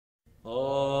Amen.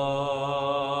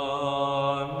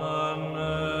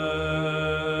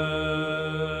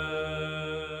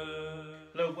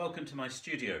 Hello, welcome to my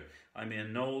studio. I'm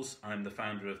Ian Knowles. I'm the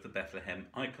founder of the Bethlehem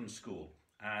Icon School,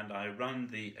 and I run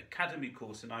the Academy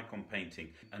course in icon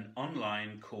painting, an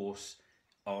online course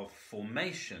of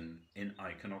formation in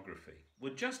iconography.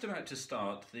 We're just about to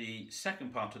start the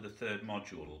second part of the third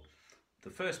module.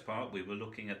 The first part, we were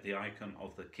looking at the icon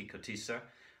of the Kikotisa,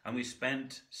 and we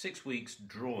spent 6 weeks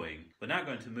drawing. We're now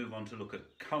going to move on to look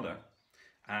at colour,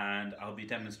 and I'll be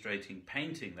demonstrating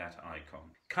painting that icon.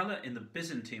 Colour in the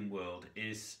Byzantine world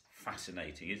is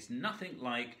fascinating. It's nothing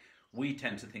like we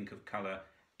tend to think of colour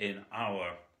in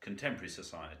our contemporary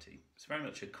society. It's very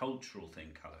much a cultural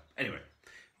thing, colour. Anyway,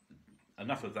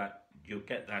 enough of that. You'll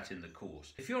get that in the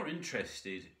course. If you're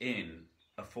interested in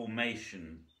a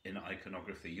formation in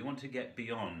iconography, you want to get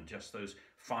beyond just those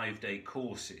 5-day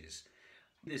courses,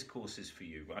 this course is for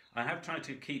you. I have tried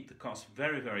to keep the cost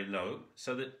very, very low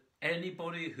so that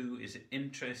anybody who is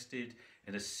interested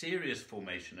in a serious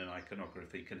formation in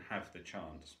iconography can have the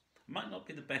chance. I might not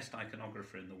be the best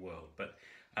iconographer in the world, but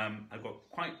I've got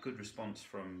quite good response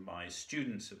from my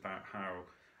students about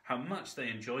how much they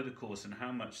enjoy the course and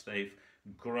how much they've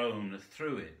grown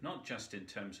through it, not just in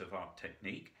terms of art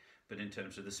technique, but in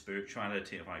terms of the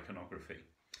spirituality of iconography.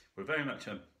 We're very much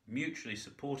a mutually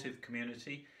supportive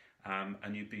community,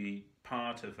 and you'd be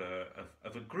part of a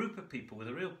group of people with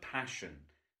a real passion.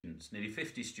 Nearly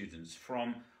 50 students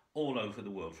from all over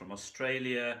the world, from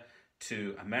Australia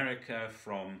to America,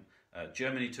 from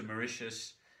Germany to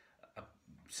Mauritius,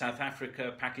 South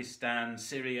Africa, Pakistan,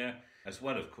 Syria, as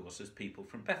well, of course, as people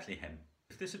from Bethlehem.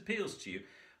 If this appeals to you,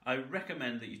 I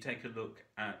recommend that you take a look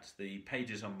at the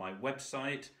pages on my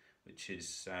website, which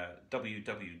is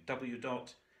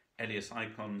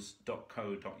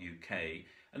www.eliasicons.co.uk,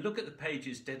 and look at the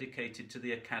pages dedicated to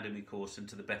the Academy course and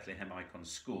to the Bethlehem Icon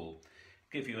School.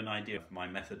 Give you an idea of my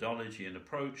methodology and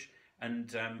approach, and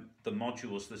the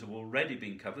modules that have already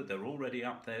been covered. They're already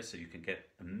up there, so you can get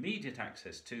immediate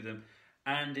access to them,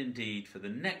 and indeed for the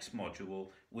next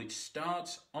module, which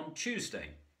starts on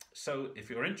Tuesday. So if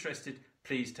you're interested,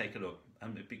 please take a look,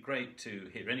 and it'd be great to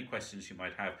hear any questions you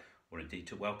might have, or indeed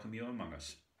to welcome you among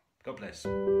us. God bless.